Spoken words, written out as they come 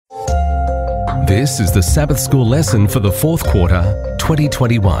This is the Sabbath School lesson for the fourth quarter,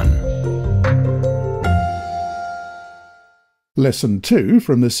 2021. Lesson 2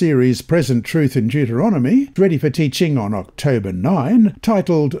 from the series Present Truth in Deuteronomy, ready for teaching on October 9,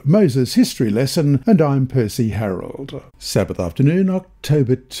 titled Moses History Lesson, and I'm Percy Harrold. Sabbath Afternoon,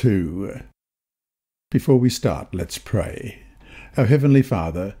 October 2. Before we start, let's pray. Our Heavenly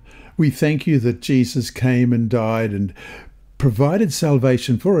Father, we thank you that Jesus came and died and provided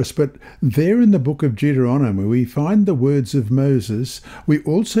salvation for us, but there in the book of Deuteronomy we find the words of Moses. We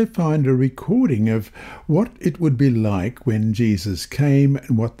also find a recording of what it would be like when Jesus came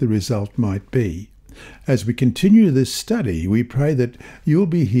and what the result might be. As we continue this study, we pray that you'll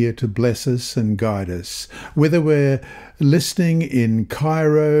be here to bless us and guide us, whether we're listening in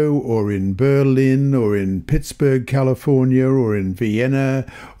Cairo or in Berlin or in Pittsburgh, California, or in Vienna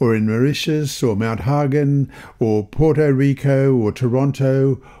or in Mauritius or Mount Hagen or Puerto Rico or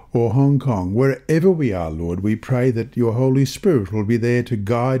Toronto or Hong Kong. Wherever we are, Lord, we pray that your Holy Spirit will be there to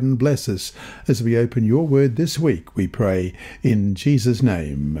guide and bless us as we open your word this week. We pray in Jesus'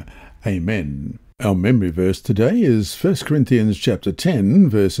 name. Amen. Our memory verse today is 1 Corinthians chapter 10,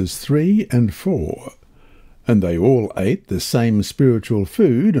 verses 3 and 4. And they all ate the same spiritual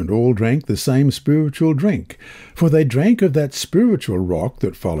food, and all drank the same spiritual drink. For they drank of that spiritual rock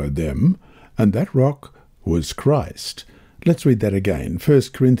that followed them, and that rock was Christ. Let's read that again. 1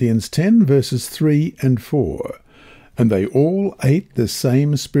 Corinthians 10, verses 3 and 4. And they all ate the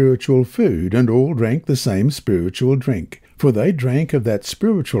same spiritual food, and all drank the same spiritual drink. For they drank of that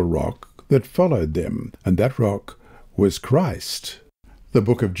spiritual rock that followed them, and that rock was Christ. The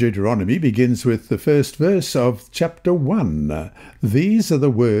book of Deuteronomy begins with the first verse of chapter 1. These are the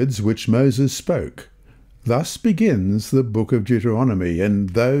words which Moses spoke. Thus begins the book of Deuteronomy,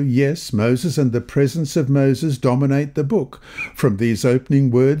 and though, yes, Moses and the presence of Moses dominate the book, from these opening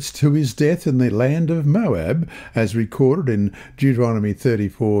words to his death in the land of Moab, as recorded in Deuteronomy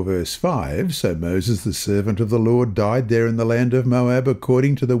 34 verse 5, so Moses the servant of the Lord died there in the land of Moab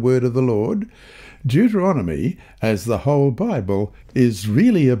according to the word of the Lord. Deuteronomy, as the whole Bible, is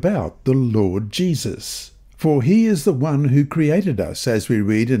really about the Lord Jesus. For he is the one who created us, as we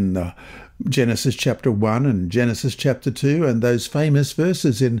read in Genesis chapter 1 and Genesis chapter 2, and those famous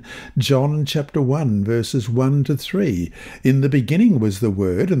verses in John chapter 1, verses 1 to 3. In the beginning was the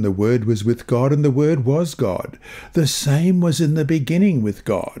Word, and the Word was with God, and the Word was God. The same was in the beginning with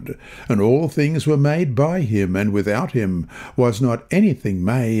God. And all things were made by him, and without him was not anything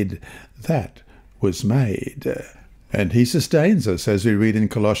made that was made. And he sustains us, as we read in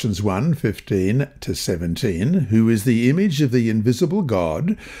Colossians 1, 15 to 17, who is the image of the invisible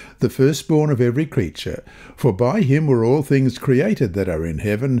God, the firstborn of every creature. For by him were all things created that are in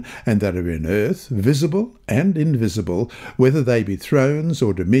heaven and that are in earth, visible and invisible, whether they be thrones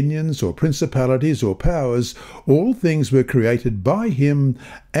or dominions or principalities or powers. All things were created by him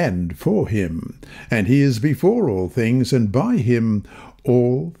and for him. And he is before all things, and by him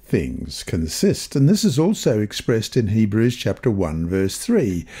all things consist. And this is also expressed in Hebrews chapter 1 verse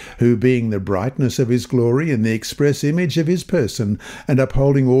 3, who being the brightness of his glory and the express image of his person, and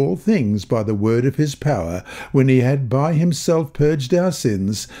upholding all things by the word of his power, when he had by himself purged our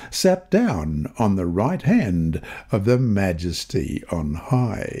sins, sat down on the right hand of the majesty on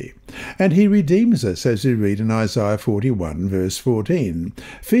high. And he redeems us, as we read in Isaiah 41 verse 14.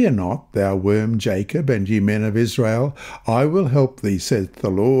 Fear not, thou worm Jacob, and ye men of Israel, I will help thee, saith the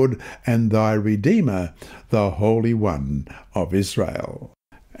Lord, and thy Redeemer, the Holy One of Israel.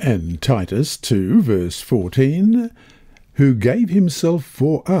 And Titus 2 verse 14, who gave himself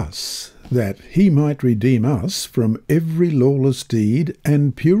for us, that he might redeem us from every lawless deed,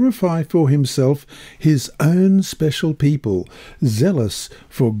 and purify for himself his own special people, zealous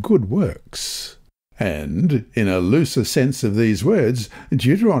for good works. And, in a looser sense of these words,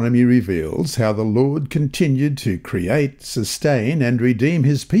 Deuteronomy reveals how the Lord continued to create, sustain, and redeem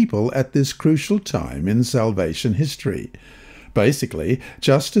his people at this crucial time in salvation history. Basically,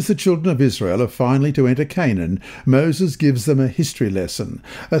 just as the children of Israel are finally to enter Canaan, Moses gives them a history lesson,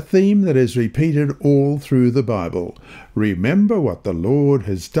 a theme that is repeated all through the Bible. Remember what the Lord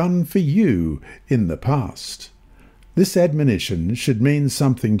has done for you in the past. This admonition should mean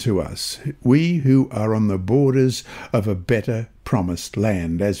something to us, we who are on the borders of a better promised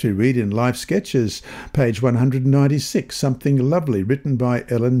land, as we read in Life Sketches, page 196, something lovely written by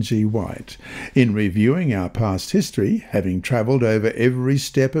Ellen G. White. In reviewing our past history, having travelled over every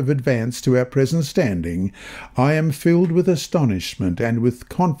step of advance to our present standing, I am filled with astonishment and with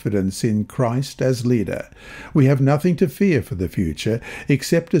confidence in Christ as leader. We have nothing to fear for the future,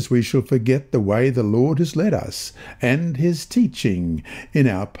 except as we shall forget the way the Lord has led us and his teaching in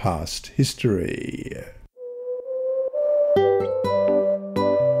our past history.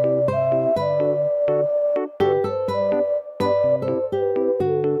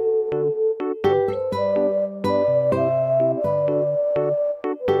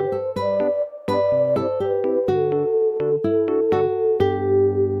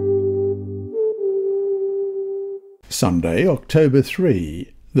 Sunday, October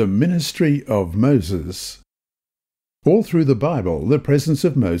 3, the Ministry of Moses. All through the Bible, the presence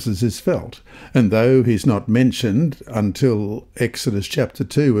of Moses is felt, and though he's not mentioned until Exodus chapter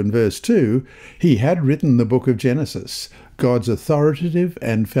 2 and verse 2, he had written the book of Genesis, God's authoritative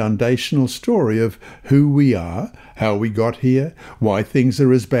and foundational story of who we are, how we got here, why things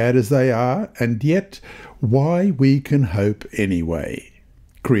are as bad as they are, and yet why we can hope anyway.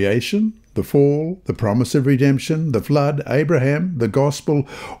 Creation, the fall, the promise of redemption, the flood, Abraham, the gospel,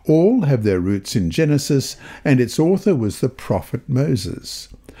 all have their roots in Genesis, and its author was the prophet Moses.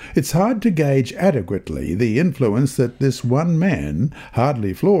 It's hard to gauge adequately the influence that this one man,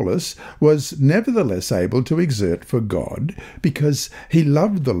 hardly flawless, was nevertheless able to exert for God, because he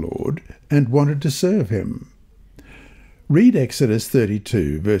loved the Lord and wanted to serve him. Read Exodus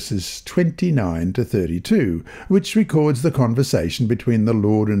 32, verses 29 to 32, which records the conversation between the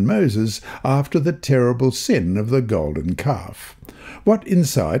Lord and Moses after the terrible sin of the golden calf. What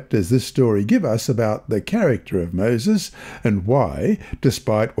insight does this story give us about the character of Moses and why,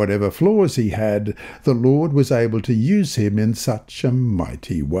 despite whatever flaws he had, the Lord was able to use him in such a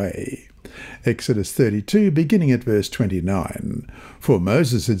mighty way? Exodus 32, beginning at verse 29. For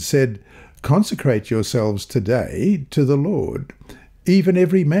Moses had said, "Consecrate yourselves today to the Lord, even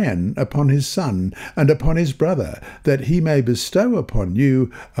every man upon his son and upon his brother, that he may bestow upon you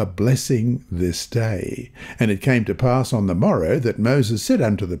a blessing this day." And it came to pass on the morrow that Moses said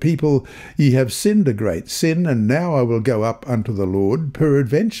unto the people, Ye have sinned a great sin, and now I will go up unto the Lord,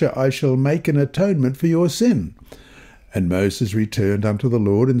 peradventure I shall make an atonement for your sin. And Moses returned unto the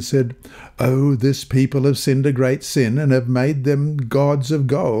Lord and said, O, this people have sinned a great sin, and have made them gods of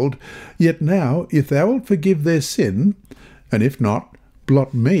gold. Yet now, if thou wilt forgive their sin, and if not,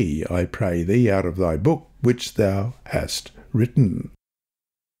 blot me, I pray thee, out of thy book which thou hast written.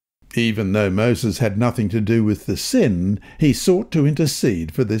 Even though Moses had nothing to do with the sin, he sought to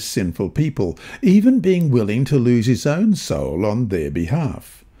intercede for this sinful people, even being willing to lose his own soul on their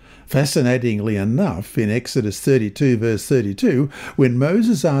behalf. Fascinatingly enough, in Exodus 32 verse 32, when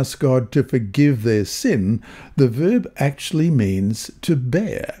Moses asked God to forgive their sin, the verb actually means to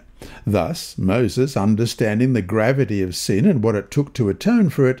bear. Thus, Moses, understanding the gravity of sin and what it took to atone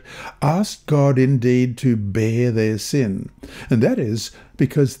for it, asked God indeed to bear their sin. And that is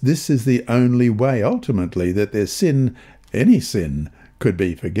because this is the only way ultimately that their sin, any sin, could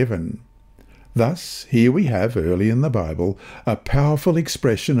be forgiven. Thus, here we have, early in the Bible, a powerful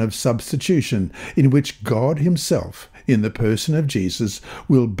expression of substitution in which God himself, in the person of Jesus,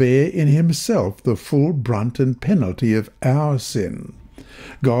 will bear in himself the full brunt and penalty of our sin.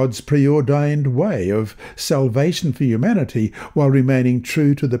 God's preordained way of salvation for humanity while remaining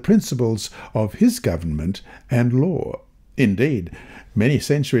true to the principles of his government and law. Indeed, many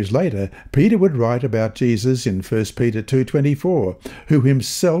centuries later, Peter would write about Jesus in 1 Peter 2:24, who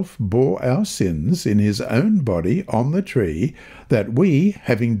himself bore our sins in his own body on the tree, that we,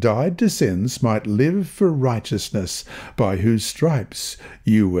 having died to sins, might live for righteousness, by whose stripes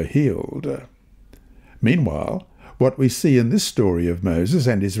you were healed. Meanwhile, what we see in this story of Moses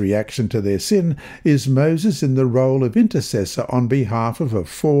and his reaction to their sin is Moses in the role of intercessor on behalf of a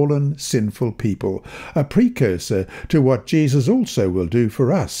fallen, sinful people, a precursor to what Jesus also will do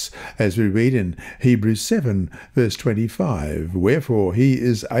for us, as we read in Hebrews 7, verse 25, Wherefore he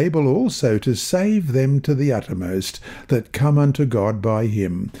is able also to save them to the uttermost that come unto God by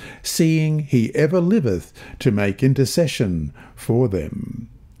him, seeing he ever liveth to make intercession for them.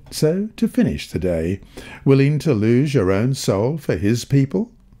 So, to finish today, willing to lose your own soul for his people?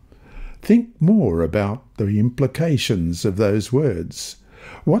 Think more about the implications of those words.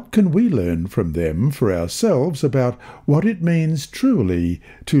 What can we learn from them for ourselves about what it means truly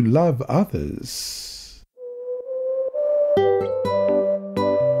to love others?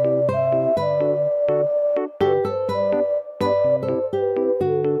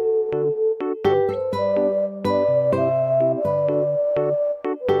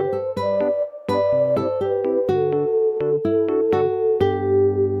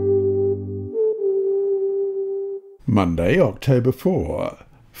 Monday, October 4.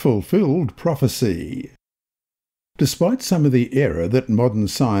 Fulfilled Prophecy. Despite some of the error that modern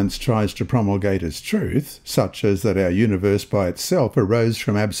science tries to promulgate as truth, such as that our universe by itself arose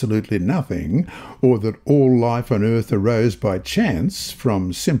from absolutely nothing, or that all life on Earth arose by chance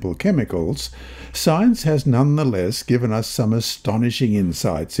from simple chemicals, science has nonetheless given us some astonishing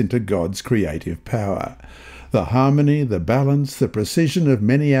insights into God's creative power. The harmony, the balance, the precision of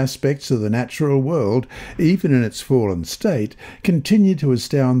many aspects of the natural world, even in its fallen state, continue to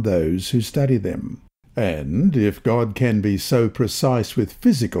astound those who study them. And if God can be so precise with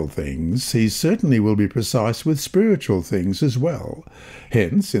physical things, he certainly will be precise with spiritual things as well.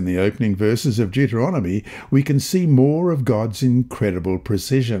 Hence, in the opening verses of Deuteronomy, we can see more of God's incredible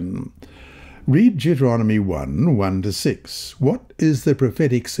precision. Read Deuteronomy 1:1-6. What is the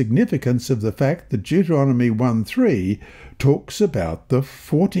prophetic significance of the fact that Deuteronomy 1:3 talks about the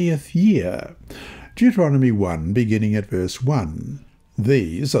 40th year? Deuteronomy 1, beginning at verse 1.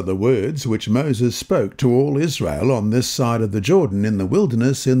 These are the words which Moses spoke to all Israel on this side of the Jordan in the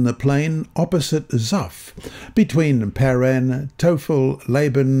wilderness in the plain opposite Zuph, between Paran, Tophel,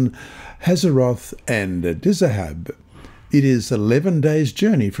 Laban, Hazeroth, and Dizahab. It is 11 days'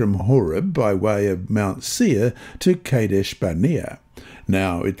 journey from Horeb by way of Mount Seir to Kadesh Barnea.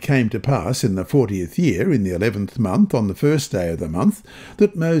 Now it came to pass in the 40th year, in the 11th month, on the first day of the month,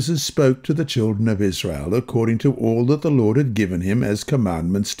 that Moses spoke to the children of Israel according to all that the Lord had given him as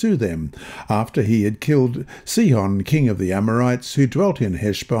commandments to them, after he had killed Sihon king of the Amorites, who dwelt in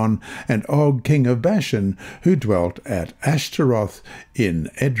Heshbon, and Og king of Bashan, who dwelt at Ashtaroth in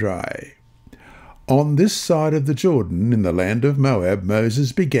Edrei. On this side of the Jordan, in the land of Moab,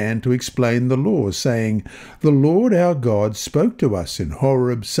 Moses began to explain the law, saying, The Lord our God spoke to us in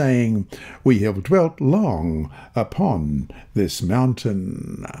Horeb, saying, We have dwelt long upon this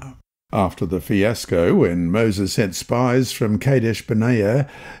mountain. After the fiasco, when Moses sent spies from Kadesh Barnea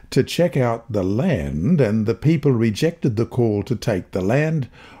to check out the land, and the people rejected the call to take the land,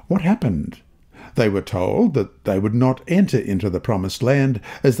 what happened? They were told that they would not enter into the promised land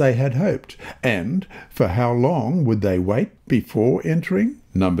as they had hoped, and for how long would they wait before entering?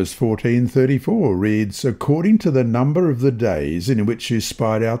 Numbers 14:34 reads, According to the number of the days in which you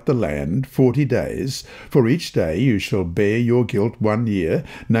spied out the land, 40 days, for each day you shall bear your guilt 1 year,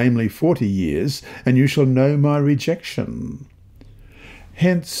 namely 40 years, and you shall know my rejection.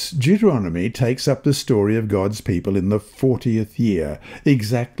 Hence, Deuteronomy takes up the story of God's people in the 40th year,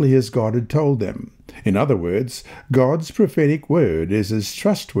 exactly as God had told them. In other words, God's prophetic word is as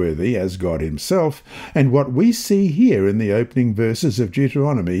trustworthy as God himself, and what we see here in the opening verses of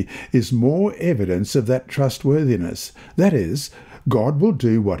Deuteronomy is more evidence of that trustworthiness. That is, God will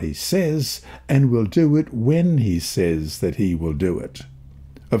do what he says, and will do it when he says that he will do it.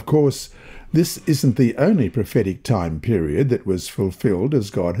 Of course, this isn't the only prophetic time period that was fulfilled as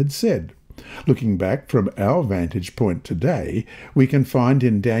God had said. Looking back from our vantage point today, we can find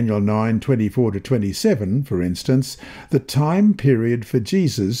in Daniel 9:24-27, for instance, the time period for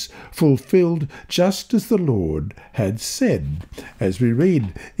Jesus fulfilled just as the Lord had said, as we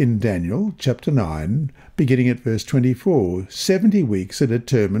read in Daniel chapter 9, beginning at verse 24, 70 weeks are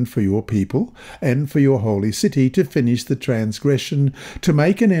determined for your people and for your holy city to finish the transgression, to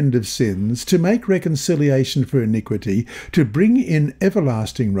make an end of sins, to make reconciliation for iniquity, to bring in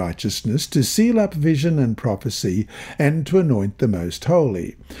everlasting righteousness, to seal up vision and prophecy, and to anoint the most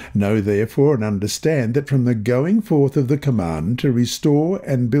holy. Know therefore and understand that from the going forth of the command to restore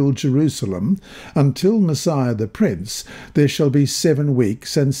and build Jerusalem until Messiah the Prince, there shall be 7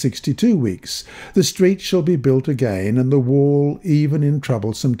 weeks and 62 weeks. The street shall be built again, and the wall even in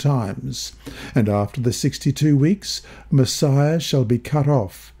troublesome times. And after the 62 weeks, Messiah shall be cut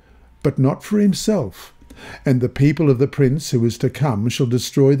off, but not for himself. And the people of the prince who is to come shall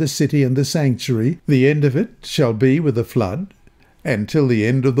destroy the city and the sanctuary. The end of it shall be with a flood. And till the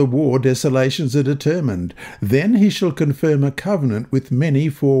end of the war desolations are determined. Then he shall confirm a covenant with many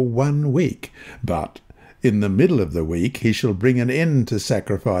for 1 week. But in the middle of the week he shall bring an end to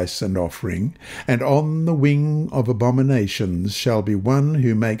sacrifice and offering, and on the wing of abominations shall be one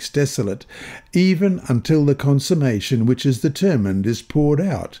who makes desolate, even until the consummation which is determined is poured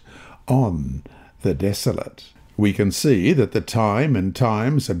out on the desolate. We can see that the time and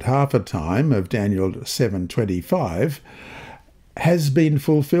times and half a time of Daniel 7:25 has been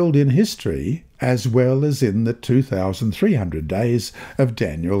fulfilled in history, as well as in the 2,300 days of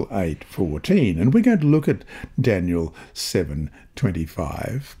Daniel 8:14. And we're going to look at Daniel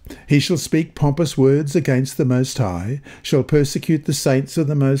 7:25. He shall speak pompous words against the Most High, shall persecute the saints of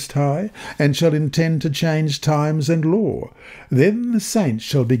the Most High, and shall intend to change times and law. Then the saints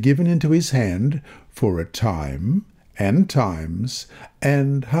shall be given into his hand for a time and times,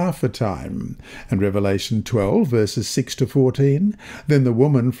 and half a time. And Revelation 12, verses 6 to 14, Then the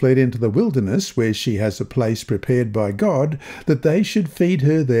woman fled into the wilderness, where she has a place prepared by God, that they should feed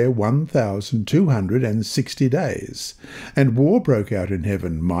her there 1,260 days. And war broke out in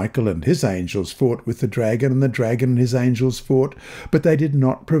heaven. Michael and his angels fought with the dragon, and the dragon and his angels fought, but they did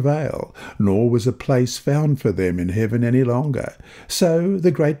not prevail, nor was a place found for them in heaven any longer. So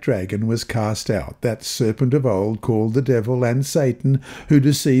the great dragon was cast out, that serpent of old, called the devil and Satan, who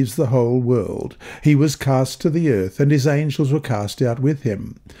deceives the whole world. He was cast to the earth, and his angels were cast out with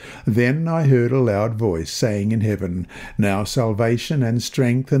him. Then I heard a loud voice saying in heaven, Now salvation and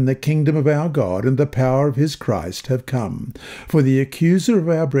strength and the kingdom of our God and the power of his Christ have come. For the accuser of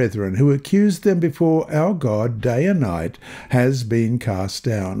our brethren, who accused them before our God day and night, has been cast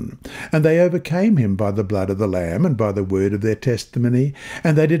down. And they overcame him by the blood of the Lamb and by the word of their testimony,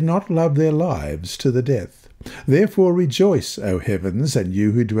 and they did not love their lives to the death. Therefore rejoice, O heavens, and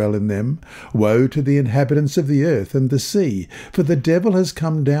you who dwell in them. Woe to the inhabitants of the earth and the sea, for the devil has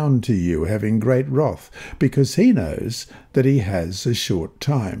come down to you, having great wrath, because he knows that he has a short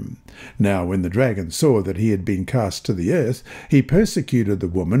time. Now when the dragon saw that he had been cast to the earth, he persecuted the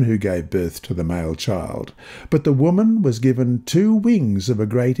woman who gave birth to the male child. But the woman was given 2 wings of a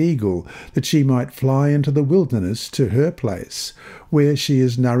great eagle, that she might fly into the wilderness to her place, where she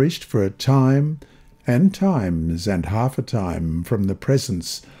is nourished for a time, and times, and half a time from the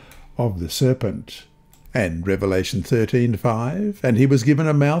presence of the serpent. And Revelation 13:5, And he was given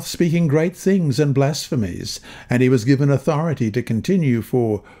a mouth speaking great things and blasphemies, and he was given authority to continue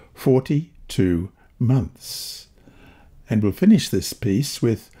for 42 months. And we'll finish this piece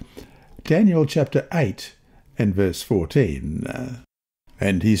with Daniel chapter 8 and verse 14.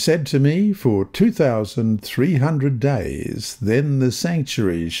 And he said to me, For 2,300 days, then the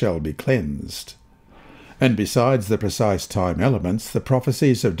sanctuary shall be cleansed. And besides the precise time elements, the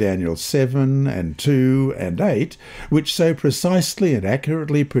prophecies of Daniel 7 and 2 and 8, which so precisely and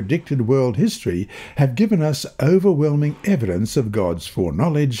accurately predicted world history, have given us overwhelming evidence of God's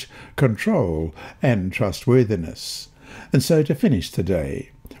foreknowledge, control, and trustworthiness. And so to finish today,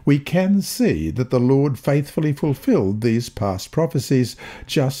 we can see that the Lord faithfully fulfilled these past prophecies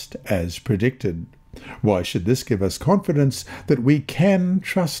just as predicted. Why should this give us confidence that we can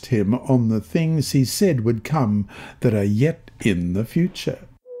trust him on the things he said would come that are yet in the future?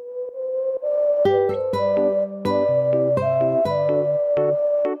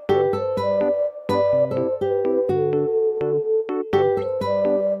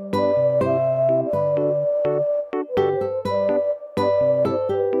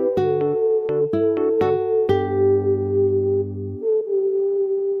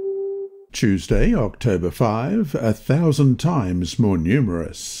 Tuesday, October 5, 1,000 times more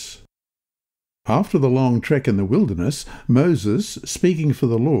numerous. After the long trek in the wilderness, Moses, speaking for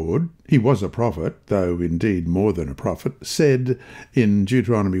the Lord, he was a prophet, though indeed more than a prophet, said in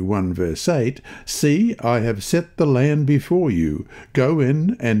Deuteronomy 1 verse 8, See, I have set the land before you. Go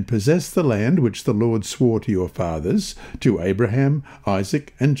in and possess the land which the Lord swore to your fathers, to Abraham,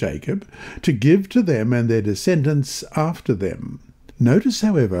 Isaac, and Jacob, to give to them and their descendants after them. Notice,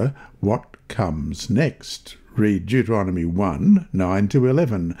 however, what comes next. Read Deuteronomy 1, 9 to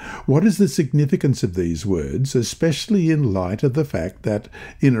 11. What is the significance of these words, especially in light of the fact that,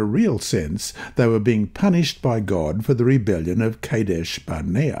 in a real sense, they were being punished by God for the rebellion of Kadesh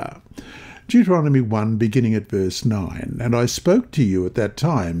Barnea? Deuteronomy 1, beginning at verse 9, And I spoke to you at that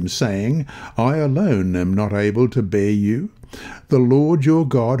time, saying, I alone am not able to bear you. The Lord your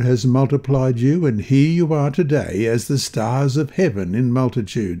God has multiplied you, and here you are today as the stars of heaven in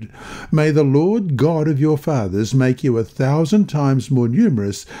multitude. May the Lord God of your fathers make you 1,000 times more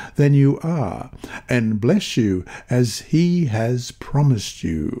numerous than you are, and bless you as he has promised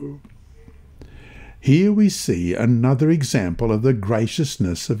you. Here we see another example of the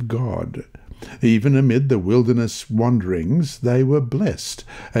graciousness of God. Even amid the wilderness wanderings, they were blessed,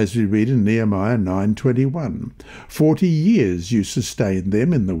 as we read in Nehemiah 9:21. 40 years you sustained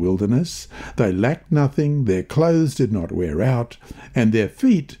them in the wilderness. They lacked nothing, their clothes did not wear out, and their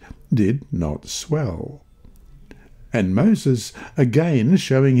feet did not swell. And Moses, again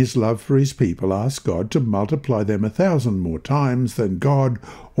showing his love for his people, asked God to multiply them 1,000 more times than God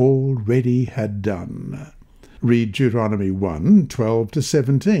already had done. Read Deuteronomy 1, 12 to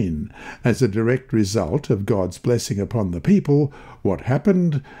 17. As a direct result of God's blessing upon the people, what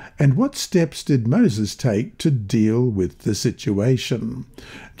happened, and what steps did Moses take to deal with the situation?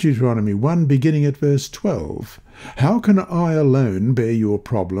 Deuteronomy 1, beginning at verse 12. How can I alone bear your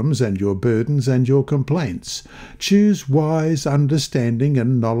problems and your burdens and your complaints? Choose wise, understanding,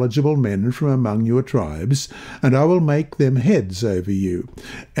 and knowledgeable men from among your tribes, and I will make them heads over you.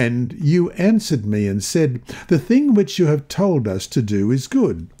 And you answered me and said, The thing which you have told us to do is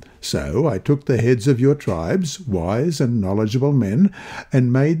good. So I took the heads of your tribes, wise and knowledgeable men,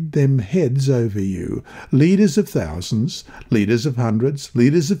 and made them heads over you, leaders of thousands, leaders of hundreds,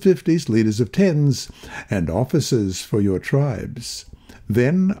 leaders of 50s, leaders of 10s, and officers for your tribes.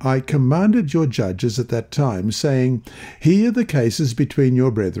 Then I commanded your judges at that time, saying, Hear the cases between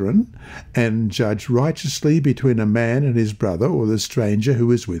your brethren, and judge righteously between a man and his brother or the stranger who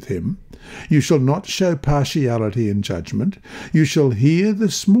is with him. You shall not show partiality in judgment. You shall hear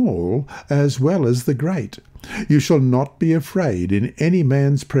the small as well as the great. You shall not be afraid in any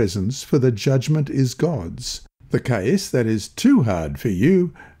man's presence, for the judgment is God's. The case that is too hard for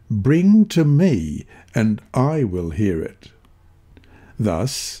you, bring to me, and I will hear it.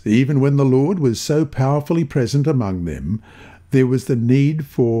 Thus, even when the Lord was so powerfully present among them, there was the need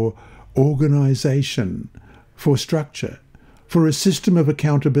for organization, for structure, for a system of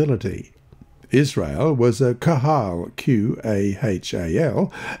accountability. Israel was a kahal,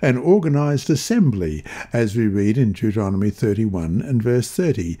 Q-A-H-A-L, an organized assembly, as we read in Deuteronomy 31 and verse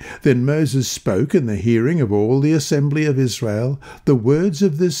 30. Then Moses spoke in the hearing of all the assembly of Israel the words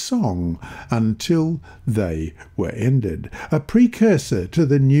of this song until they were ended, a precursor to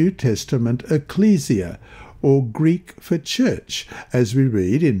the New Testament ecclesia, or Greek for church, as we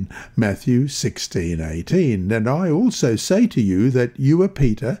read in Matthew 16:18. And I also say to you that you are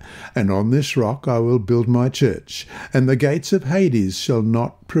Peter, and on this rock I will build my church, and the gates of Hades shall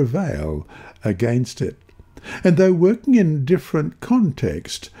not prevail against it. And though working in different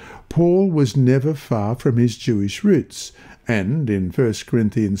context, Paul was never far from his Jewish roots, and in 1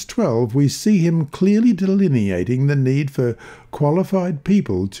 Corinthians 12 we see him clearly delineating the need for qualified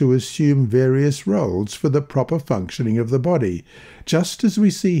people to assume various roles for the proper functioning of the body, just as we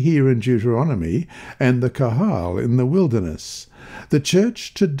see here in Deuteronomy and the kahal in the wilderness. The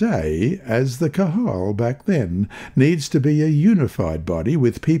church today, as the kahal back then, needs to be a unified body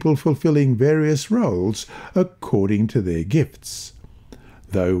with people fulfilling various roles according to their gifts.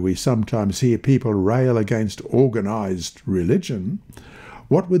 Though we sometimes hear people rail against organized religion,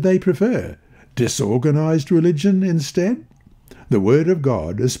 what would they prefer? Disorganized religion instead? The Word of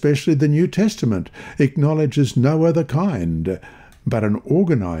God, especially the New Testament, acknowledges no other kind but an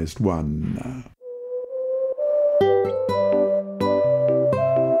organized one.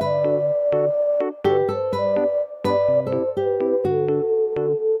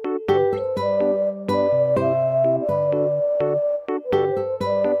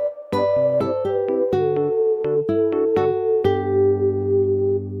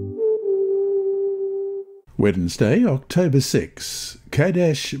 Wednesday, October 6,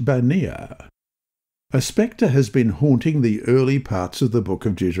 Kadesh Barnea. A spectre has been haunting the early parts of the book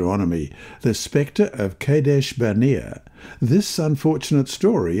of Deuteronomy, the spectre of Kadesh Barnea. This unfortunate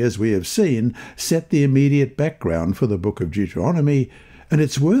story, as we have seen, set the immediate background for the book of Deuteronomy, and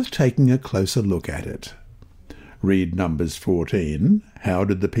it's worth taking a closer look at it. Read Numbers 14. How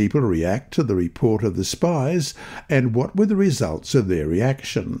did the people react to the report of the spies, and what were the results of their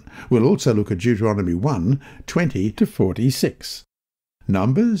reaction? We'll also look at Deuteronomy 1, 20 to 46.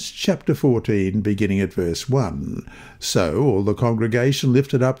 Numbers chapter 14, beginning at verse 1. So all the congregation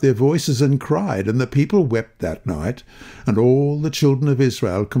lifted up their voices and cried, and the people wept that night. And all the children of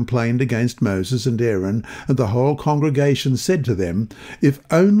Israel complained against Moses and Aaron, and the whole congregation said to them, If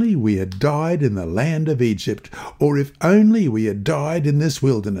only we had died in the land of Egypt, or if only we had died in this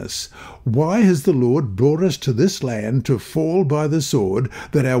wilderness. Why has the Lord brought us to this land to fall by the sword,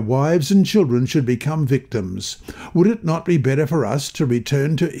 that our wives and children should become victims? Would it not be better for us to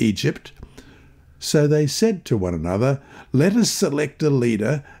return to Egypt? So they said to one another, Let us select a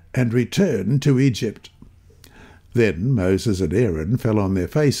leader and return to Egypt. Then Moses and Aaron fell on their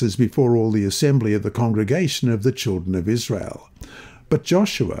faces before all the assembly of the congregation of the children of Israel. But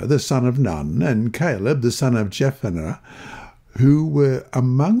Joshua the son of Nun and Caleb the son of Jephunneh, who were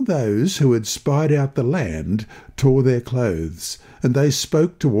among those who had spied out the land, tore their clothes, and they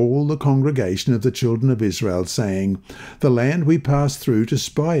spoke to all the congregation of the children of Israel, saying, The land we passed through to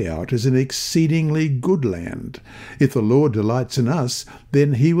spy out is an exceedingly good land. If the Lord delights in us,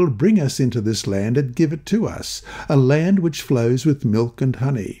 then he will bring us into this land and give it to us, a land which flows with milk and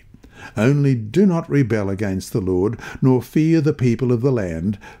honey. Only do not rebel against the Lord, nor fear the people of the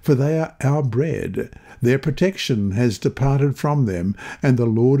land, for they are our bread. Their protection has departed from them, and the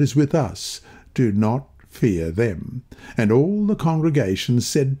Lord is with us. Do not fear them. And all the congregation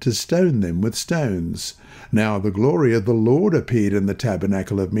said to stone them with stones. Now the glory of the Lord appeared in the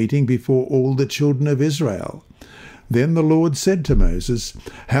tabernacle of meeting before all the children of Israel. Then the Lord said to Moses,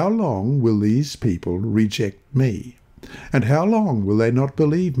 How long will these people reject me? And how long will they not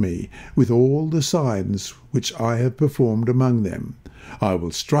believe me with all the signs which I have performed among them? I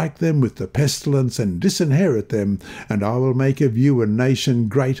will strike them with the pestilence and disinherit them, and I will make of you a nation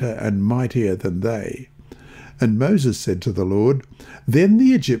greater and mightier than they. And Moses said to the Lord, Then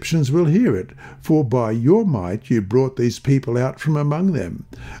the Egyptians will hear it, for by your might you brought these people out from among them,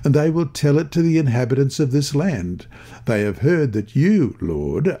 and they will tell it to the inhabitants of this land. They have heard that you,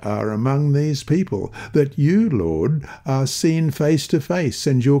 Lord, are among these people, that you, Lord, are seen face to face,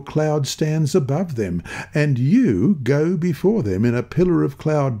 and your cloud stands above them, and you go before them in a pillar of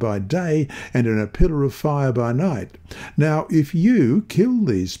cloud by day and in a pillar of fire by night. Now if you kill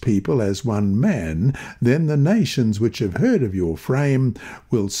these people as one man, then the nations which have heard of your frame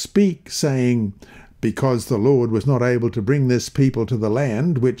will speak, saying, Because the Lord was not able to bring this people to the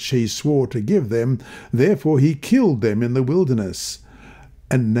land which he swore to give them, therefore he killed them in the wilderness.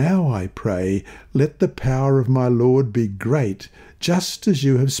 And now, I pray, let the power of my Lord be great, just as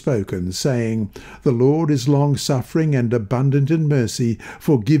you have spoken, saying, The Lord is long-suffering and abundant in mercy,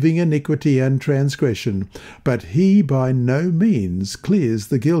 forgiving iniquity and transgression. But he by no means clears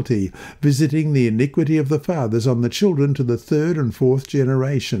the guilty, visiting the iniquity of the fathers on the children to the third and fourth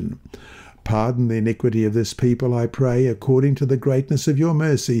generation. Pardon the iniquity of this people, I pray, according to the greatness of your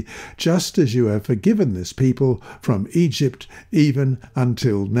mercy, just as you have forgiven this people from Egypt even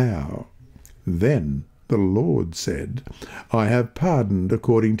until now. Then the Lord said, I have pardoned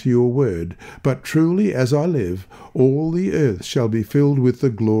according to your word, but truly as I live, all the earth shall be filled with the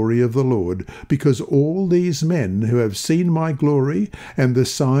glory of the Lord, because all these men who have seen my glory, and the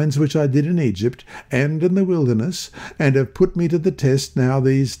signs which I did in Egypt, and in the wilderness, and have put me to the test now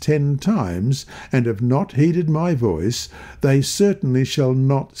these 10 times, and have not heeded my voice, they certainly shall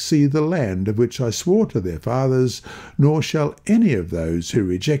not see the land of which I swore to their fathers, nor shall any of those who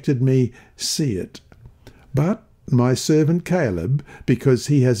rejected me see it. But my servant Caleb, because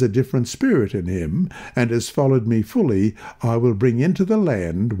he has a different spirit in him, and has followed me fully, I will bring into the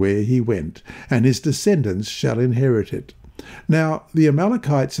land where he went, and his descendants shall inherit it. Now the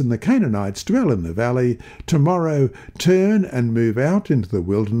Amalekites and the Canaanites dwell in the valley. Tomorrow turn and move out into the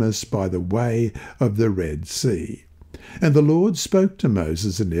wilderness by the way of the Red Sea. And the Lord spoke to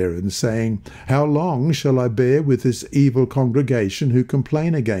Moses and Aaron, saying, How long shall I bear with this evil congregation who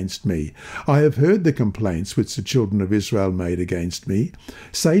complain against me? I have heard the complaints which the children of Israel made against me.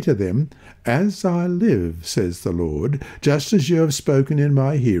 Say to them, As I live, says the Lord, just as you have spoken in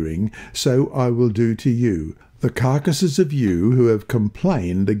my hearing, so I will do to you. The carcasses of you who have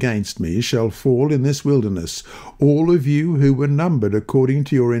complained against me shall fall in this wilderness, all of you who were numbered according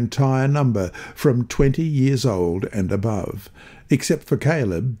to your entire number, from 20 years old and above. Except for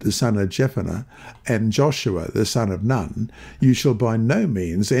Caleb the son of Jephunneh and Joshua the son of Nun, you shall by no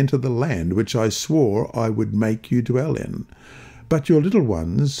means enter the land which I swore I would make you dwell in. But your little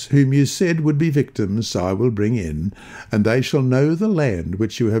ones, whom you said would be victims, I will bring in, and they shall know the land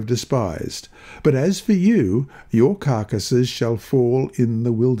which you have despised. But as for you, your carcasses shall fall in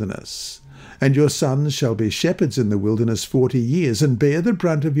the wilderness. And your sons shall be shepherds in the wilderness 40 years, and bear the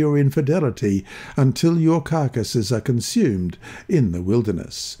brunt of your infidelity, until your carcasses are consumed in the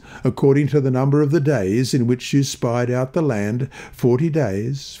wilderness. According to the number of the days in which you spied out the land, 40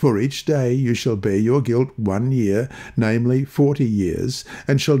 days, for each day you shall bear your guilt 1 year, namely 40 years,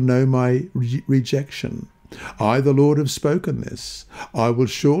 and shall know my rejection. I, the Lord, have spoken this. I will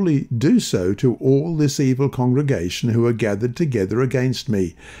surely do so to all this evil congregation who are gathered together against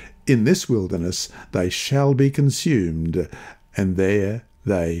me. In this wilderness they shall be consumed, and there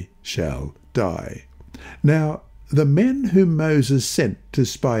they shall die. Now the men whom Moses sent to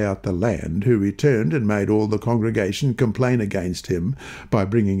spy out the land, who returned and made all the congregation complain against him by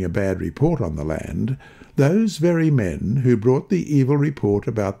bringing a bad report on the land, those very men who brought the evil report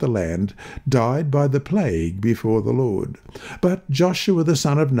about the land died by the plague before the Lord. But Joshua the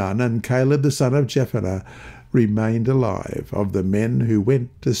son of Nun and Caleb the son of Jephunneh remained alive, of the men who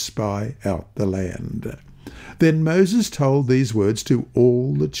went to spy out the land. Then Moses told these words to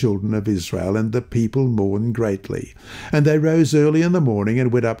all the children of Israel, and the people mourned greatly. And they rose early in the morning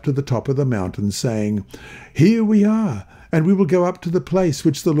and went up to the top of the mountain, saying, Here we are, and we will go up to the place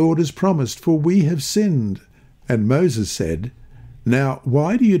which the Lord has promised, for we have sinned. And Moses said, Now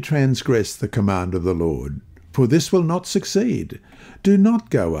why do you transgress the command of the Lord? For this will not succeed. Do not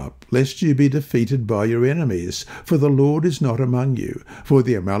go up, lest you be defeated by your enemies. For the Lord is not among you. For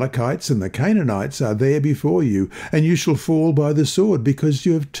the Amalekites and the Canaanites are there before you, and you shall fall by the sword, because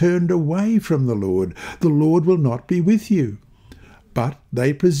you have turned away from the Lord. The Lord will not be with you. But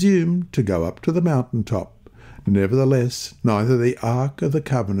they presumed to go up to the mountain top. Nevertheless, neither the ark of the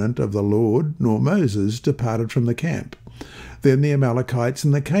covenant of the Lord nor Moses departed from the camp. Then the Amalekites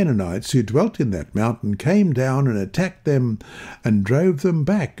and the Canaanites who dwelt in that mountain came down and attacked them and drove them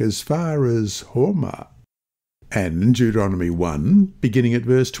back as far as Hormah. And in Deuteronomy 1, beginning at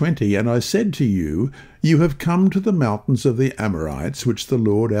verse 20, And I said to you, You have come to the mountains of the Amorites, which the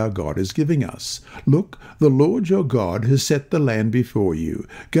Lord our God is giving us. Look, the Lord your God has set the land before you.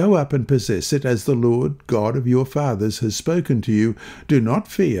 Go up and possess it, as the Lord God of your fathers has spoken to you. Do not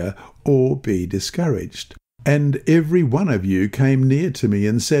fear or be discouraged. And every one of you came near to me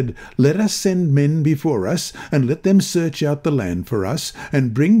and said, Let us send men before us, and let them search out the land for us,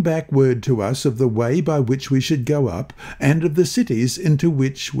 and bring back word to us of the way by which we should go up, and of the cities into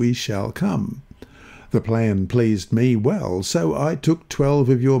which we shall come. The plan pleased me well, so I took 12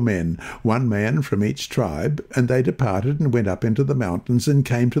 of your men, 1 man from each tribe, and they departed and went up into the mountains, and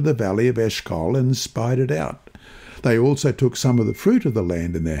came to the valley of Eshcol, and spied it out. They also took some of the fruit of the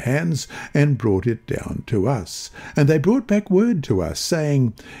land in their hands, and brought it down to us. And they brought back word to us,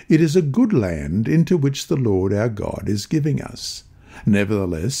 saying, It is a good land into which the Lord our God is giving us.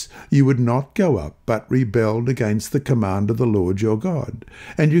 Nevertheless, you would not go up, but rebelled against the command of the Lord your God.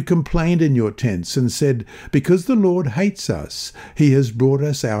 And you complained in your tents, and said, Because the Lord hates us, he has brought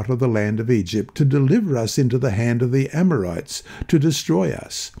us out of the land of Egypt, to deliver us into the hand of the Amorites, to destroy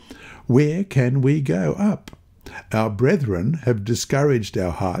us. Where can we go up? Our brethren have discouraged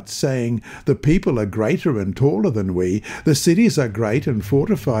our hearts, saying, The people are greater and taller than we. The cities are great and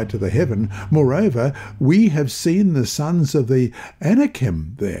fortified to the heaven. Moreover, we have seen the sons of the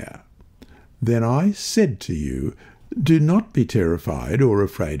Anakim there. Then I said to you, Do not be terrified or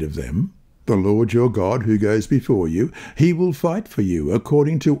afraid of them. The Lord your God, who goes before you, he will fight for you,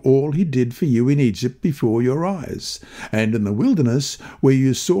 according to all he did for you in Egypt before your eyes, and in the wilderness, where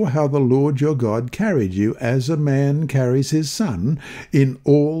you saw how the Lord your God carried you, as a man carries his son, in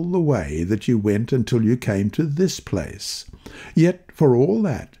all the way that you went until you came to this place. Yet for all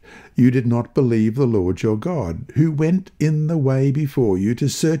that, you did not believe the Lord your God, who went in the way before you to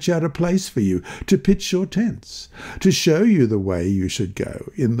search out a place for you, to pitch your tents, to show you the way you should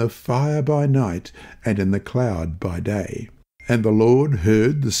go, in the fire by night and in the cloud by day. And the Lord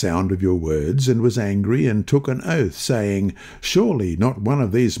heard the sound of your words, and was angry, and took an oath, saying, Surely not one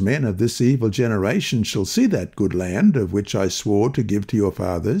of these men of this evil generation shall see that good land of which I swore to give to your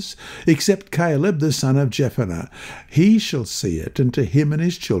fathers, except Caleb the son of Jephunneh. He shall see it, and to him and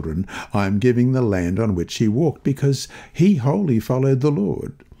his children I am giving the land on which he walked, because he wholly followed the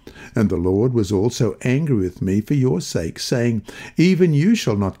Lord. And the Lord was also angry with me for your sake, saying, Even you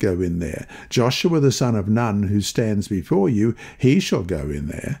shall not go in there. Joshua the son of Nun, who stands before you, he shall go in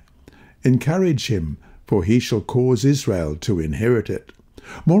there. Encourage him, for he shall cause Israel to inherit it.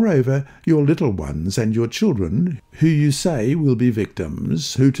 Moreover, your little ones and your children, who you say will be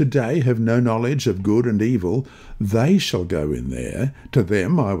victims, who today have no knowledge of good and evil, they shall go in there. To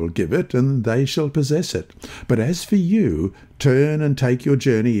them I will give it, and they shall possess it. But as for you, turn and take your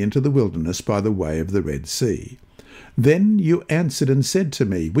journey into the wilderness by the way of the Red Sea. Then you answered and said to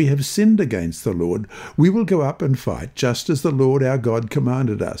me, We have sinned against the Lord. We will go up and fight, just as the Lord our God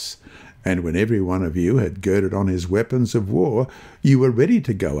commanded us. And when every one of you had girded on his weapons of war, you were ready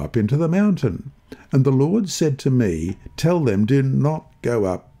to go up into the mountain. And the Lord said to me, Tell them, Do not go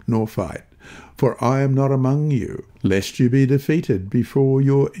up nor fight, for I am not among you, lest you be defeated before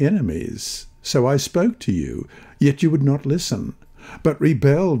your enemies. So I spoke to you, yet you would not listen, but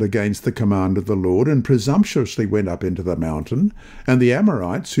rebelled against the command of the Lord, and presumptuously went up into the mountain. And the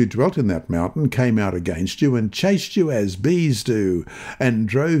Amorites who dwelt in that mountain came out against you, and chased you as bees do, and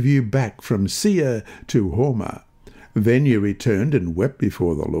drove you back from Seir to Hormah. Then you returned and wept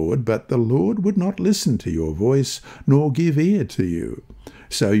before the Lord, but the Lord would not listen to your voice, nor give ear to you.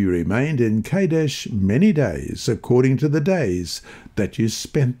 So you remained in Kadesh many days, according to the days that you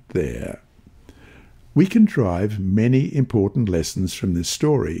spent there. We can derive many important lessons from this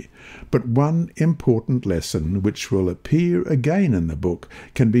story, but one important lesson which will appear again in the book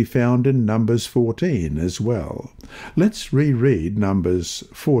can be found in Numbers 14 as well. Let's reread Numbers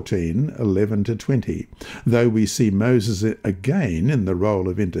 14, 11-20. Though we see Moses again in the role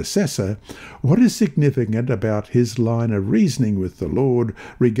of intercessor, what is significant about his line of reasoning with the Lord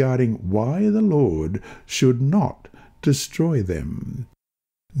regarding why the Lord should not destroy them?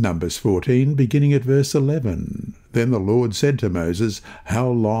 Numbers 14, beginning at verse 11. Then the Lord said to Moses, How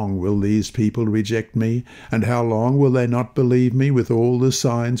long will these people reject me? And how long will they not believe me with all the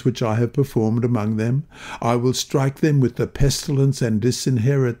signs which I have performed among them? I will strike them with the pestilence and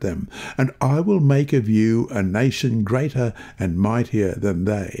disinherit them, and I will make of you a nation greater and mightier than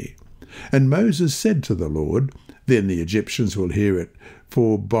they. And Moses said to the Lord, Then the Egyptians will hear it,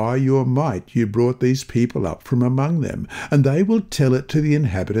 for by your might you brought these people up from among them, and they will tell it to the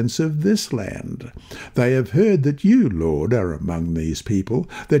inhabitants of this land. They have heard that you, Lord, are among these people,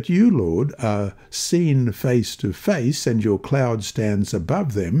 that you, Lord, are seen face to face, and your cloud stands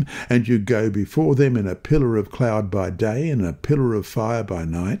above them, and you go before them in a pillar of cloud by day and a pillar of fire by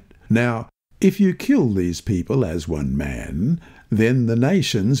night. Now, if you kill these people as one man, then the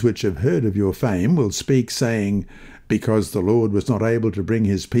nations which have heard of your fame will speak, saying, Because the Lord was not able to bring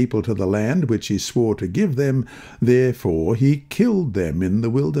his people to the land which he swore to give them, therefore he killed them in the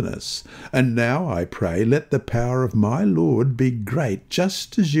wilderness. And now, I pray, let the power of my Lord be great,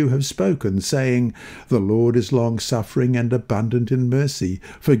 just as you have spoken, saying, The Lord is long-suffering and abundant in mercy,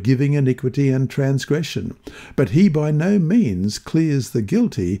 forgiving iniquity and transgression. But he by no means clears the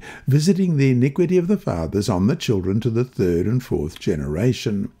guilty, visiting the iniquity of the fathers on the children to the third and fourth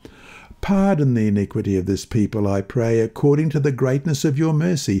generation. Pardon the iniquity of this people, I pray, according to the greatness of your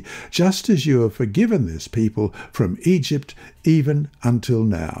mercy, just as you have forgiven this people from Egypt even until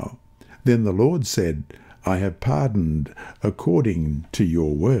now. Then the Lord said, I have pardoned according to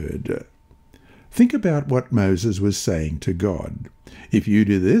your word. Think about what Moses was saying to God. If you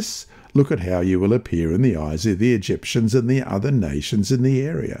do this, look at how you will appear in the eyes of the Egyptians and the other nations in the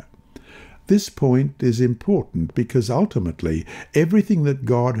area. This point is important because ultimately everything that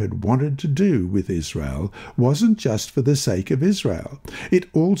God had wanted to do with Israel wasn't just for the sake of Israel. It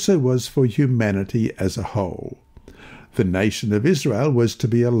also was for humanity as a whole. The nation of Israel was to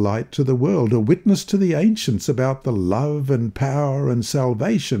be a light to the world, a witness to the ancients about the love and power and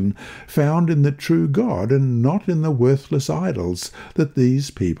salvation found in the true God and not in the worthless idols that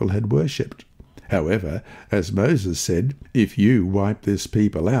these people had worshipped. However, as Moses said, if you wipe this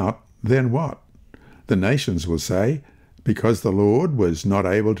people out, then what? The nations will say, Because the Lord was not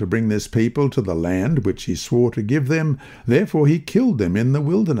able to bring this people to the land which he swore to give them, therefore he killed them in the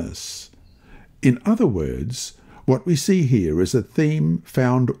wilderness. In other words, what we see here is a theme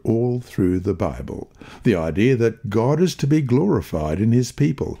found all through the Bible. The idea that God is to be glorified in his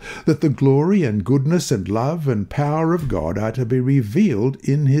people, that the glory and goodness and love and power of God are to be revealed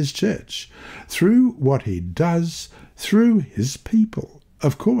in his church, through what he does through his people.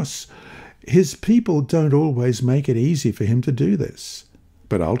 Of course, his people don't always make it easy for him to do this,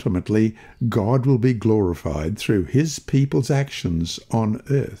 but ultimately God will be glorified through his people's actions on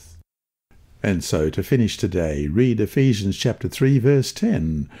earth. And so to finish today, read Ephesians chapter 3 verse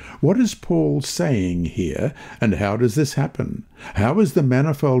 10. What is Paul saying here, and how does this happen? How is the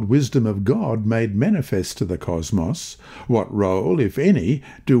manifold wisdom of God made manifest to the cosmos? What role, if any,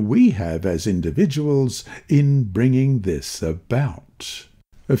 do we have as individuals in bringing this about?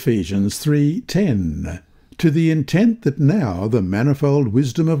 Ephesians 3:10, to the intent that now the manifold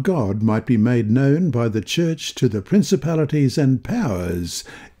wisdom of God might be made known by the church to the principalities and powers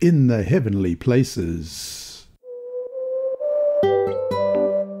in the heavenly places.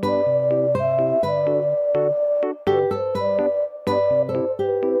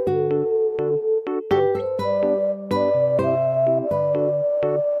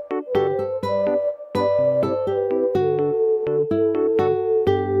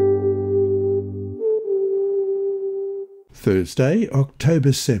 Thursday,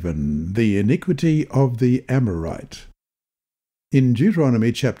 October 7, the iniquity of the Amorite. In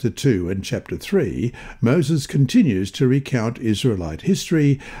Deuteronomy chapter 2 and chapter 3, Moses continues to recount Israelite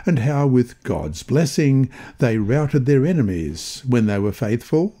history and how, with God's blessing, they routed their enemies. When they were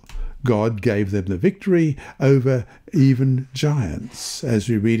faithful, God gave them the victory over even giants. As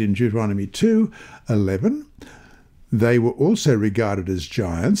we read in Deuteronomy 2:11, they were also regarded as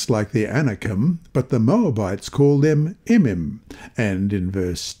giants like the Anakim, but the Moabites called them Emim. And in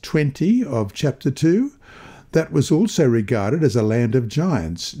verse 20 of chapter 2, that was also regarded as a land of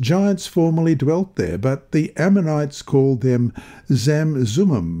giants. Giants formerly dwelt there, but the Ammonites called them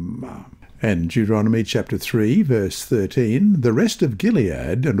Zamzummim. And Deuteronomy chapter 3, verse 13, the rest of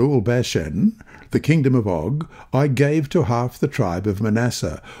Gilead and all Bashan, the kingdom of Og, I gave to half the tribe of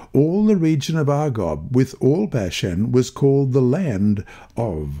Manasseh. All the region of Argob, with all Bashan, was called the land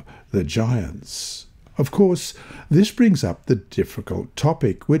of the giants. Of course, this brings up the difficult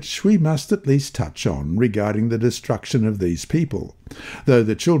topic, which we must at least touch on, regarding the destruction of these people. Though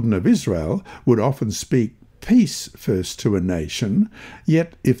the children of Israel would often speak peace first to a nation,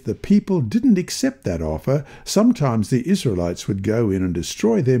 yet if the people didn't accept that offer, sometimes the Israelites would go in and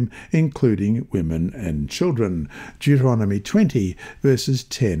destroy them, including women and children. Deuteronomy 20, verses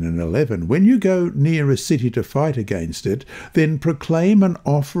 10 and 11. When you go near a city to fight against it, then proclaim an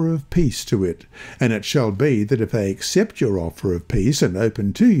offer of peace to it. And it shall be that if they accept your offer of peace and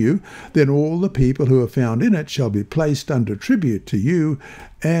open to you, then all the people who are found in it shall be placed under tribute to you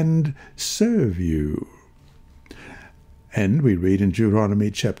and serve you. And we read in Deuteronomy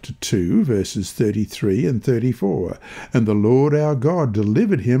chapter 2, verses 33 and 34, And the Lord our God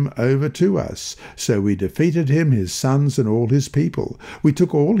delivered him over to us. So we defeated him, his sons, and all his people. We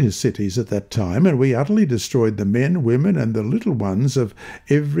took all his cities at that time, and we utterly destroyed the men, women, and the little ones of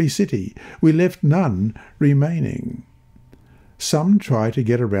every city. We left none remaining. Some try to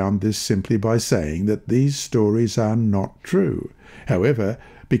get around this simply by saying that these stories are not true. However,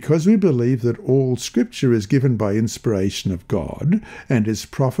 because we believe that all Scripture is given by inspiration of God and is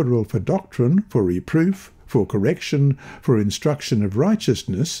profitable for doctrine, for reproof, for correction, for instruction of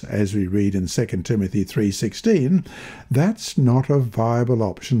righteousness, as we read in 2 Timothy 3:16, that's not a viable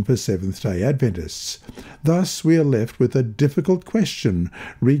option for Seventh-day Adventists. Thus, we are left with a difficult question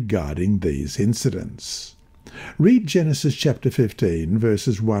regarding these incidents. Read Genesis chapter 15,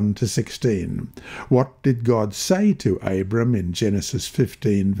 verses 1 to 16. What did God say to Abram in Genesis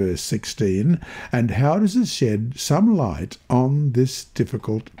 15, verse 16, and how does it shed some light on this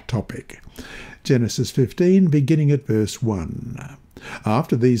difficult topic? Genesis 15, beginning at verse 1.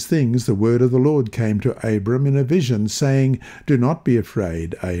 After these things the word of the Lord came to Abram in a vision, saying, Do not be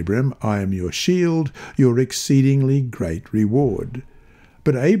afraid, Abram, I am your shield, your exceedingly great reward.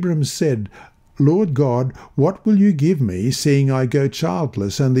 But Abram said, Lord God, what will you give me, seeing I go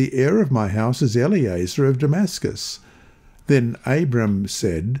childless, and the heir of my house is Eliezer of Damascus? Then Abram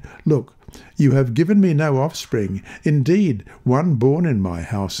said, Look, you have given me no offspring. Indeed, one born in my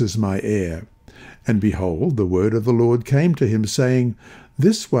house is my heir. And behold, the word of the Lord came to him, saying,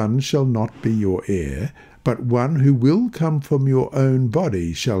 This one shall not be your heir, but one who will come from your own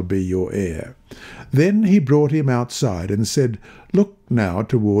body shall be your heir. Then he brought him outside and said, Look now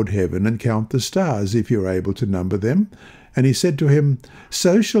toward heaven and count the stars, if you are able to number them. And he said to him,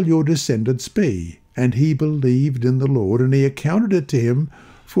 So shall your descendants be. And he believed in the Lord, and he accounted it to him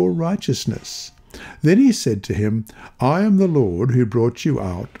for righteousness. Then he said to him, I am the Lord who brought you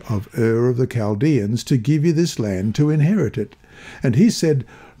out of Ur of the Chaldeans to give you this land to inherit it. And he said,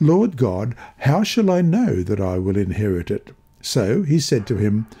 Lord God, how shall I know that I will inherit it? So he said to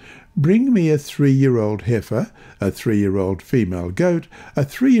him, Bring me a 3-year-old heifer, a 3-year-old female goat, a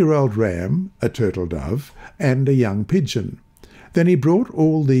 3-year-old ram, a turtle dove, and a young pigeon. Then he brought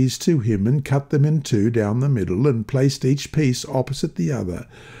all these to him and cut them in two down the middle and placed each piece opposite the other.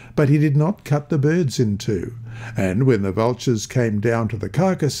 But he did not cut the birds in two. And when the vultures came down to the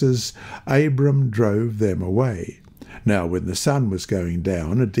carcasses, Abram drove them away. Now when the sun was going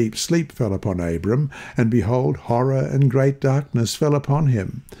down, a deep sleep fell upon Abram, and behold, horror and great darkness fell upon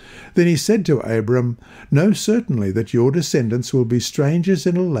him. Then he said to Abram, Know certainly that your descendants will be strangers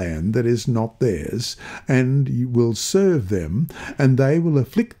in a land that is not theirs, and you will serve them, and they will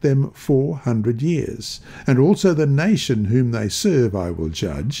afflict them 400 years. And also the nation whom they serve I will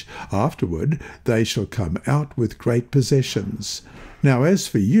judge. Afterward they shall come out with great possessions. Now as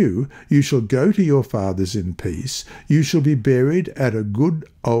for you, you shall go to your fathers in peace. You shall be buried at a good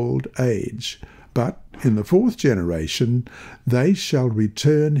old age. But in the 4th generation they shall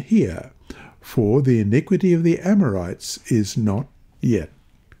return here, for the iniquity of the Amorites is not yet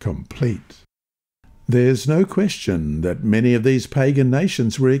complete. There's no question that many of these pagan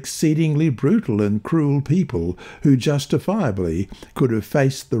nations were exceedingly brutal and cruel people who justifiably could have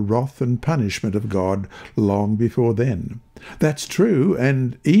faced the wrath and punishment of God long before then. That's true,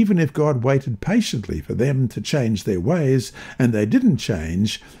 and even if God waited patiently for them to change their ways, and they didn't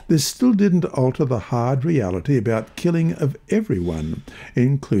change, this still didn't alter the hard reality about killing of everyone,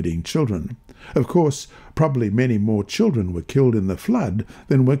 including children. Of course, probably many more children were killed in the flood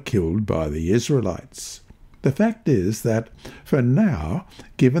than were killed by the Israelites. The fact is that, for now,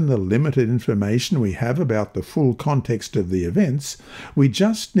 given the limited information we have about the full context of the events, we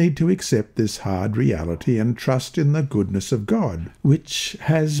just need to accept this hard reality and trust in the goodness of God, which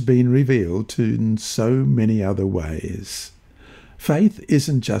has been revealed in so many other ways. Faith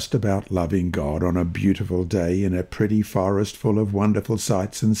isn't just about loving God on a beautiful day in a pretty forest full of wonderful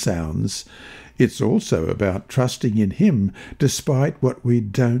sights and sounds. It's also about trusting in Him despite what we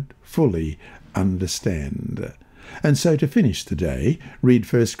don't fully understand. And so to finish the day,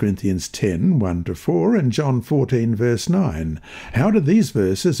 read 1 Corinthians 10, 1-4 and John 14, verse 9. How do these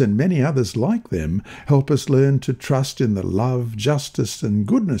verses and many others like them help us learn to trust in the love, justice and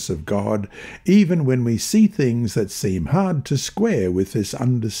goodness of God, even when we see things that seem hard to square with this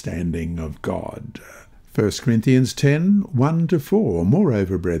understanding of God? 1 Corinthians 10, 1-4.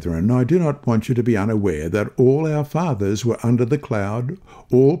 Moreover, brethren, I do not want you to be unaware that all our fathers were under the cloud,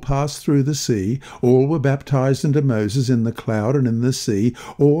 all passed through the sea, all were baptized into Moses in the cloud and in the sea,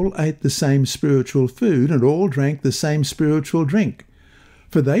 all ate the same spiritual food, and all drank the same spiritual drink.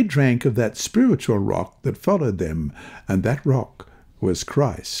 For they drank of that spiritual rock that followed them, and that rock was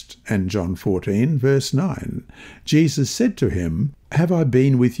Christ. And John 14, verse 9. Jesus said to him, Have I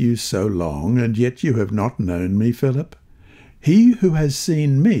been with you so long, and yet you have not known me, Philip? He who has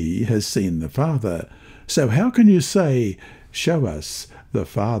seen me has seen the Father. So how can you say, Show us the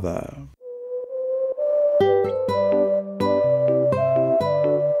Father?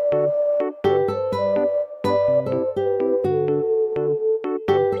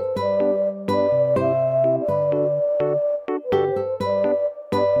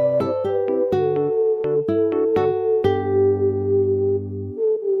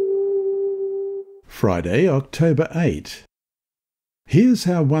 Friday, October 8. Here's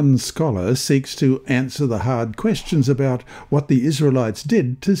how one scholar seeks to answer the hard questions about what the Israelites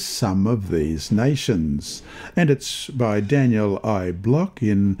did to some of these nations. And it's by Daniel I. Block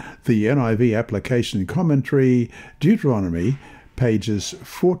in the NIV Application Commentary, Deuteronomy, pages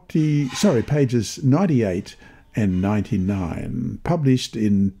 98 and 99, published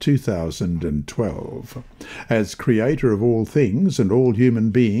in 2012. As creator of all things and all human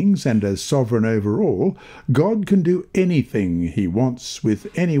beings, and as sovereign over all, God can do anything he wants with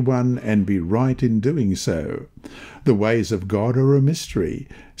anyone and be right in doing so. The ways of God are a mystery.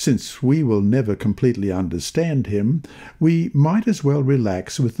 Since we will never completely understand him, we might as well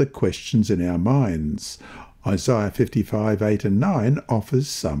relax with the questions in our minds. Isaiah 55, 8 and 9 offers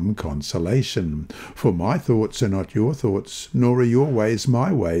some consolation. For my thoughts are not your thoughts, nor are your ways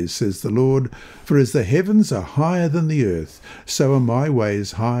my ways, says the Lord. For as the heavens are higher than the earth, so are my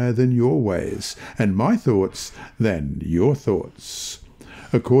ways higher than your ways, and my thoughts than your thoughts.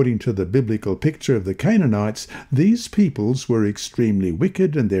 According to the biblical picture of the Canaanites, these peoples were extremely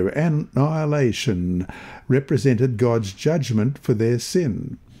wicked, and their annihilation represented God's judgment for their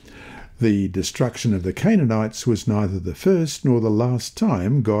sin. The destruction of the Canaanites was neither the first nor the last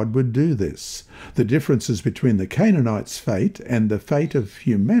time God would do this. The differences between the Canaanites' fate and the fate of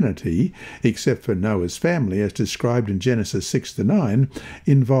humanity, except for Noah's family as described in Genesis 6-9,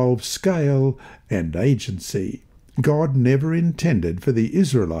 involve scale and agency. God never intended for the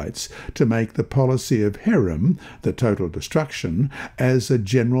Israelites to make the policy of Herem, the total destruction, as a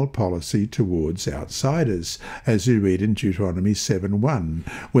general policy towards outsiders, as we read in Deuteronomy 7:1.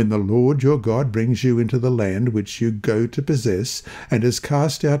 When the Lord your God brings you into the land which you go to possess, and has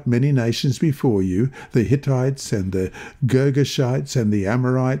cast out many nations before you, the Hittites and the Girgashites and the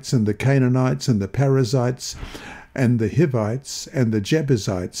Amorites and the Canaanites and the Perizzites, and the Hivites and the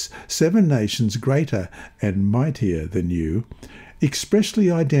Jebusites, 7 nations greater and mightier than you, expressly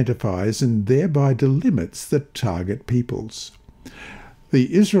identifies and thereby delimits the target peoples.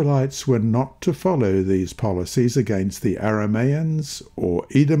 The Israelites were not to follow these policies against the Arameans or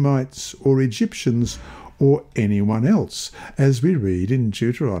Edomites or Egyptians or anyone else, as we read in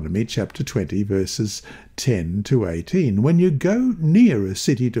Deuteronomy chapter 20, verses 10-18. When you go near a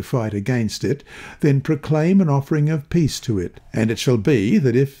city to fight against it, then proclaim an offering of peace to it. And it shall be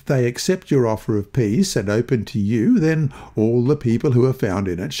that if they accept your offer of peace and open to you, then all the people who are found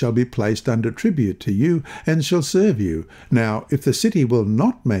in it shall be placed under tribute to you and shall serve you. Now, if the city will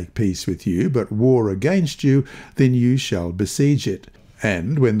not make peace with you, but war against you, then you shall besiege it.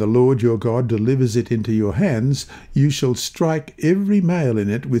 And when the Lord your God delivers it into your hands, you shall strike every male in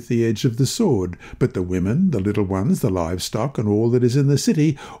it with the edge of the sword. But the women, the little ones, the livestock, and all that is in the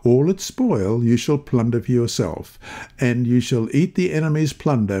city, all its spoil, you shall plunder for yourself. And you shall eat the enemy's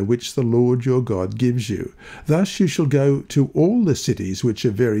plunder which the Lord your God gives you. Thus you shall go to all the cities which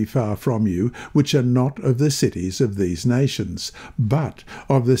are very far from you, which are not of the cities of these nations, but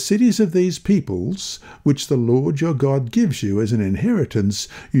of the cities of these peoples, which the Lord your God gives you as an inheritance.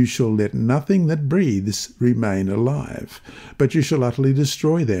 You shall let nothing that breathes remain alive, but you shall utterly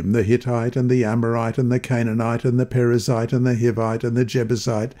destroy them, the Hittite and the Amorite and the Canaanite and the Perizzite and the Hivite and the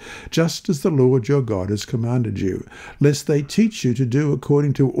Jebusite, just as the Lord your God has commanded you, lest they teach you to do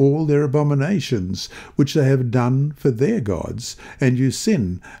according to all their abominations, which they have done for their gods, and you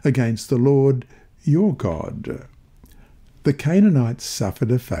sin against the Lord your God. The Canaanites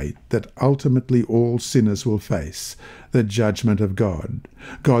suffered a fate that ultimately all sinners will face, the judgment of God.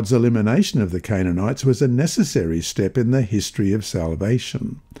 God's elimination of the Canaanites was a necessary step in the history of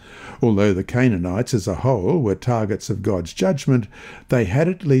salvation. Although the Canaanites as a whole were targets of God's judgment, they had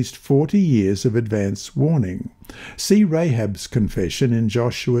at least 40 years of advance warning. See Rahab's confession in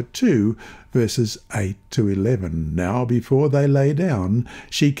Joshua 2, verses 8 to 11. Now before they lay down,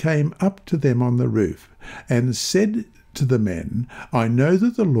 she came up to them on the roof, and said to the men, I know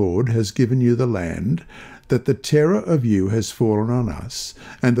that the Lord has given you the land, that the terror of you has fallen on us,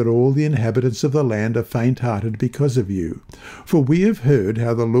 and that all the inhabitants of the land are faint-hearted because of you. For we have heard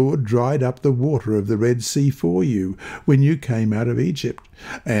how the Lord dried up the water of the Red Sea for you when you came out of Egypt,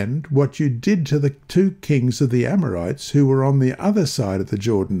 and what you did to the 2 kings of the Amorites who were on the other side of the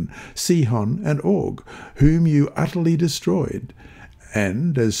Jordan, Sihon and Og, whom you utterly destroyed.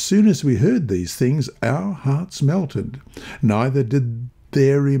 And as soon as we heard these things, our hearts melted. Neither did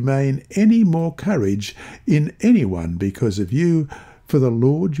there remain any more courage in anyone because of you, for the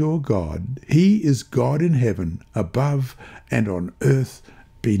Lord your God, he is God in heaven above and on earth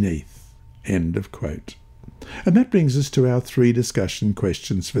beneath. End of quote. And that brings us to our 3 discussion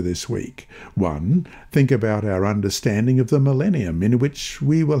questions for this week. 1. Think about our understanding of the millennium, in which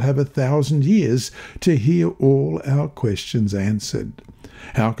we will have 1,000 years to hear all our questions answered.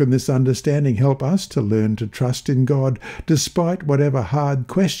 How can this understanding help us to learn to trust in God despite whatever hard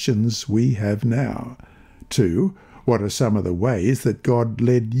questions we have now? 2. What are some of the ways that God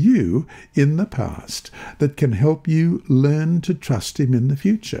led you in the past that can help you learn to trust him in the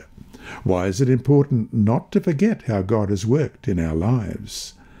future? Why is it important not to forget how God has worked in our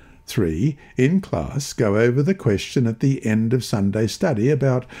lives? 3. In class, go over the question at the end of Sunday study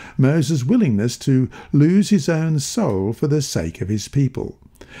about Moses' willingness to lose his own soul for the sake of his people.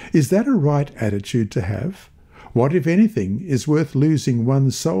 Is that a right attitude to have? What, if anything, is worth losing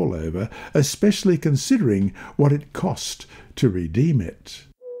one's soul over, especially considering what it cost to redeem it?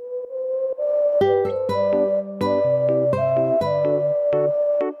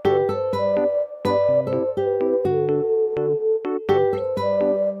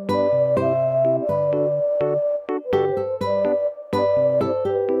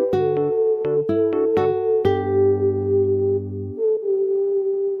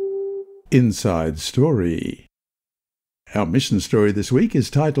 Inside Story. Our mission story this week is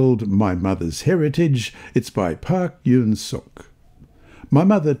titled My Mother's Heritage. It's by Park Yoon-suk. My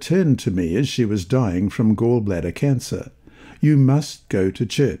mother turned to me as she was dying from gallbladder cancer. You must go to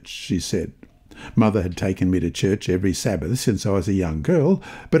church, she said. Mother had taken me to church every Sabbath since I was a young girl,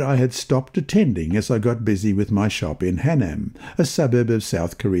 but I had stopped attending as I got busy with my shop in Hanam, a suburb of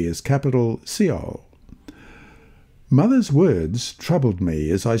South Korea's capital, Seoul. Mother's words troubled me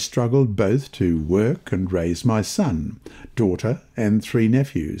as I struggled both to work and raise my son, daughter, and 3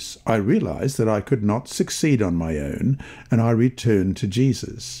 nephews. I realized that I could not succeed on my own, and I returned to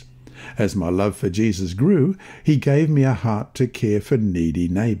Jesus. As my love for Jesus grew, he gave me a heart to care for needy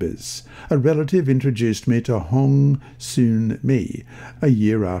neighbours. A relative introduced me to Hong Soon-mi. A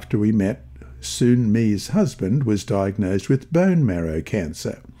year after we met, Soon-mi's husband was diagnosed with bone marrow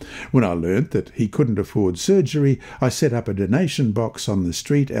cancer. When I learnt that he couldn't afford surgery, I set up a donation box on the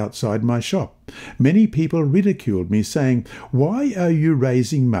street outside my shop. Many people ridiculed me, saying, "Why are you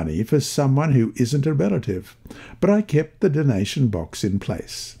raising money for someone who isn't a relative?" But I kept the donation box in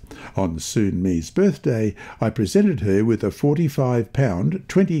place. On Soon-mi's birthday, I presented her with a 45-pound,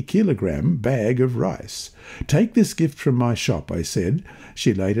 20-kilogram bag of rice. "Take this gift from my shop," I said.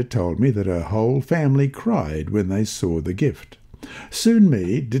 She later told me that her whole family cried when they saw the gift.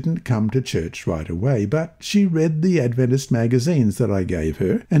 Soon-mi didn't come to church right away, but she read the Adventist magazines that I gave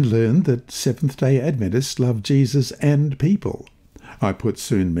her and learned that Seventh-day Adventists love Jesus and people. I put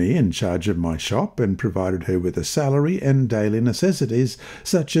Soon-mi in charge of my shop and provided her with a salary and daily necessities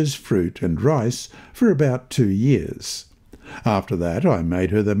such as fruit and rice for about 2 years. After that, I made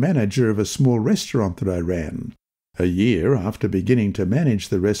her the manager of a small restaurant that I ran. A year after beginning to manage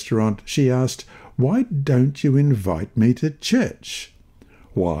the restaurant, she asked, "Why don't you invite me to church?"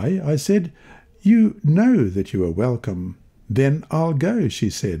 "Why?" I said. "You know that you are welcome." "Then I'll go," she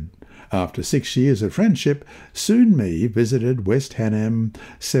said. After 6 years of friendship, Soon-mi visited West Hanam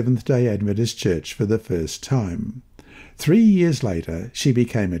Seventh-day Adventist Church for the first time. 3 years later, she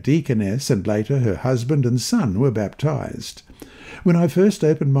became a deaconess, and later her husband and son were baptized. When I first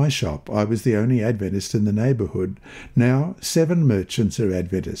opened my shop, I was the only Adventist in the neighborhood. Now 7 merchants are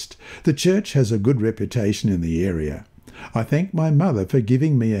Adventist. The church has a good reputation in the area. I thank my mother for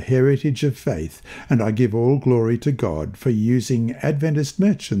giving me a heritage of faith, and I give all glory to God for using Adventist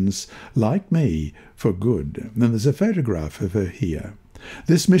merchants like me for good. And there's a photograph of her here.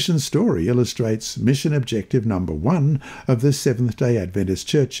 This mission story illustrates mission objective number 1 of the Seventh-day Adventist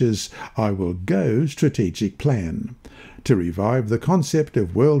Church's I Will Go strategic plan: to revive the concept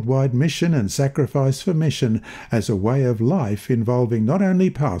of worldwide mission and sacrifice for mission as a way of life involving not only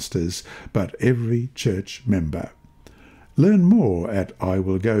pastors, but every church member. Learn more at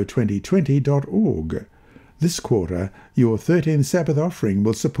iwillgo2020.org. This quarter, your 13th Sabbath offering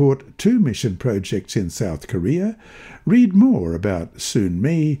will support 2 mission projects in South Korea. Read more about Soon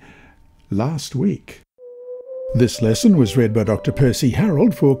Me last week. This lesson was read by Dr. Percy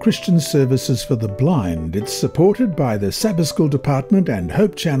Harrold for Christian Services for the Blind. It's supported by the Sabbath School Department and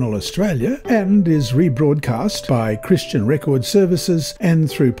Hope Channel Australia, and is rebroadcast by Christian Record Services and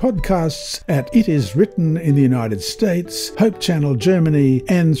through podcasts at It Is Written in the United States, Hope Channel Germany,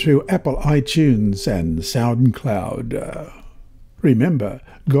 and through Apple iTunes and SoundCloud. Remember,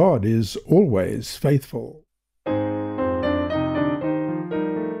 God is always faithful.